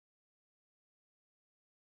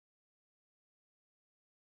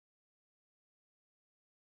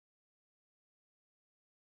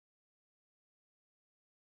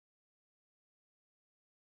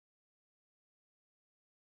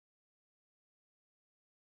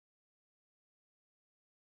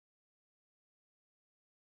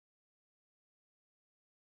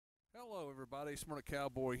Hello everybody, Smart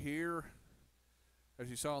Cowboy here. As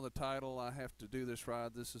you saw in the title, I have to do this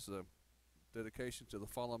ride. This is a dedication to the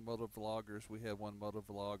fallen motovloggers. We had one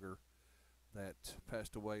motovlogger that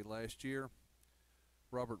passed away last year,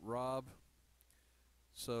 Robb.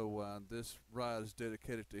 So this ride is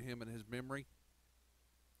dedicated to him and his memory.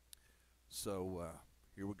 So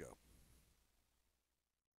here we go.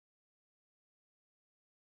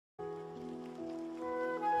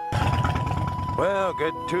 Well,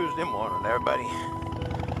 good Tuesday morning, everybody.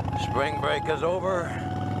 Spring break is over.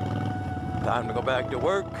 Time to go back to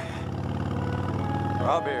work.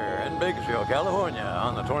 Robb here in Bakersfield, California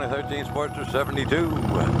on the 2013 Sportster 72.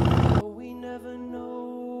 We never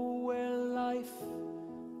know where life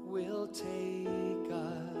will take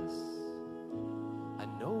us. I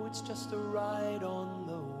know it's just a ride on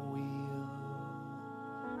the wheel.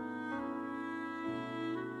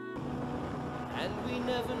 And we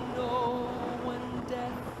never know when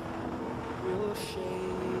death will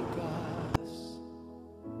shake us,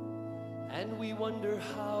 and we wonder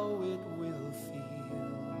how it will feel.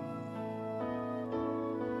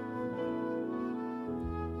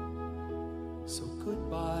 So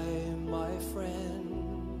goodbye, my friend.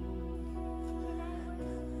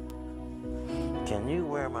 Can you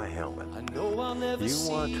wear my helmet? I know I'll never You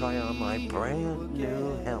want to try on my see brand you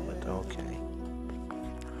new again. helmet? Okay.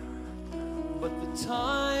 But the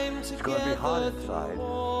time It's going to be hot together inside. through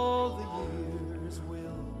all the years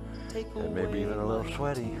will take And maybe away even a little my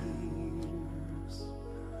sweaty. tears.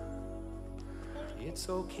 It's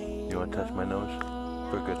okay. You want to touch my nose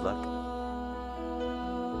for good luck? now.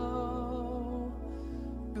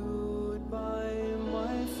 Goodbye,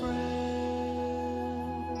 my friend.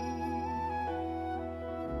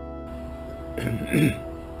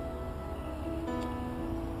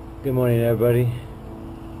 Good morning, everybody.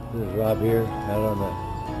 This is Robb here, out on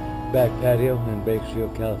the back patio in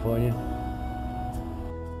Bakersfield, California.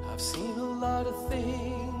 I've seen a lot of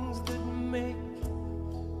things that make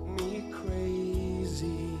me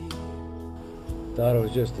crazy. Thought it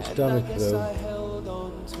was just the stomach And I guess flu. I held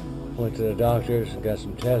on to Went to the doctors and got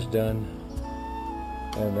some tests done,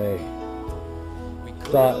 and they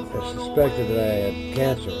suspected that I had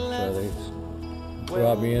cancer, so they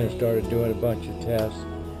brought me in and started doing a bunch of tests.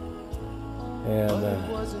 And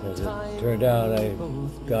as it turned out, I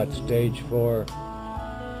got stage 4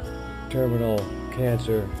 terminal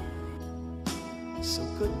cancer. So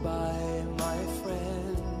goodbye, my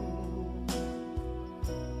friend.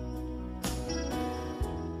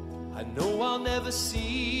 I know I'll never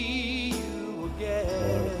see you I want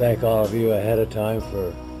again. to thank all of you ahead of time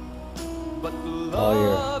for But the all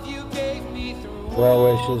your love you gave me through well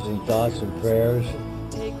all wishes and the thoughts and years prayers.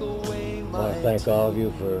 take away I my want to thank all of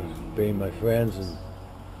you for being my friends and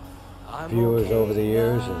viewers over the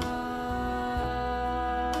years. And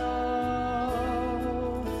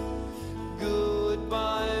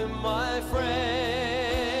goodbye, my friend.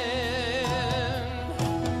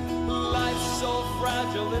 Life's so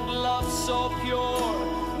fragile and love's so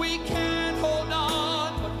pure. We can't hold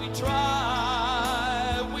on, but we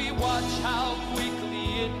try. We watch how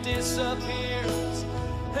quickly it disappears,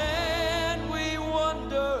 and we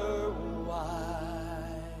wonder why.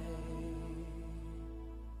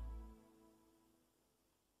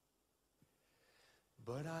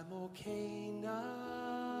 But I'm okay now.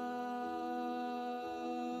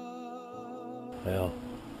 well,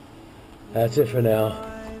 that's it for now.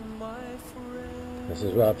 My friend. This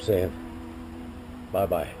is Robb saying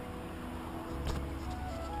bye-bye.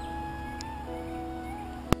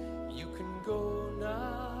 You can go